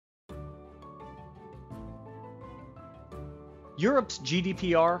Europe's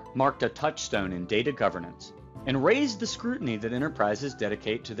GDPR marked a touchstone in data governance and raised the scrutiny that enterprises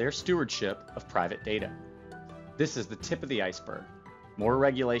dedicate to their stewardship of private data. This is the tip of the iceberg. More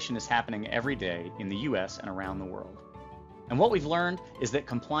regulation is happening every day in the US and around the world. And what we've learned is that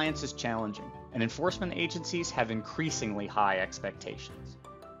compliance is challenging, and enforcement agencies have increasingly high expectations.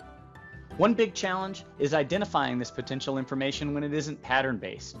 One big challenge is identifying this potential information when it isn't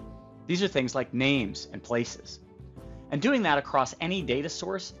pattern-based. These are things like names and places. And doing that across any data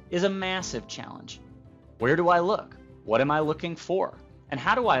source is a massive challenge. Where do I look? What am I looking for? And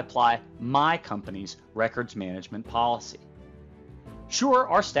how do I apply my company's records management policy? Sure,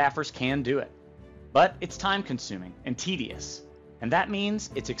 our staffers can do it, but it's time-consuming and tedious, and that means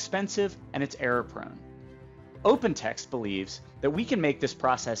it's expensive and it's error-prone. OpenText believes that we can make this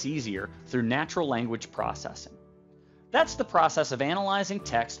process easier through natural language processing. That's the process of analyzing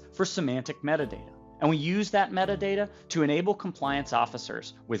text for semantic metadata, and we use that metadata to enable compliance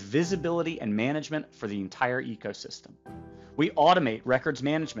officers with visibility and management for the entire ecosystem. We automate records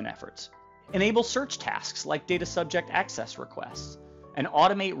management efforts, enable search tasks like data subject access requests, and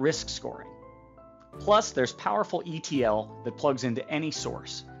automate risk scoring. Plus, there's powerful ETL that plugs into any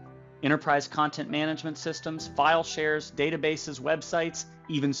source. Enterprise content management systems, file shares, databases, websites,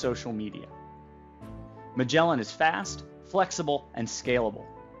 even social media. Magellan is fast, flexible, and scalable.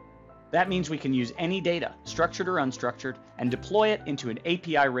 That means we can use any data, structured or unstructured, and deploy it into an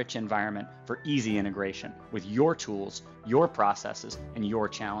API-rich environment for easy integration with your tools, your processes, and your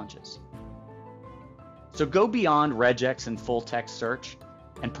challenges. So go beyond regex and full-text search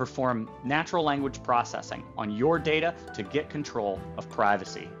and perform natural language processing on your data to get control of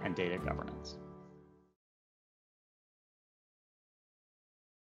privacy and data governance.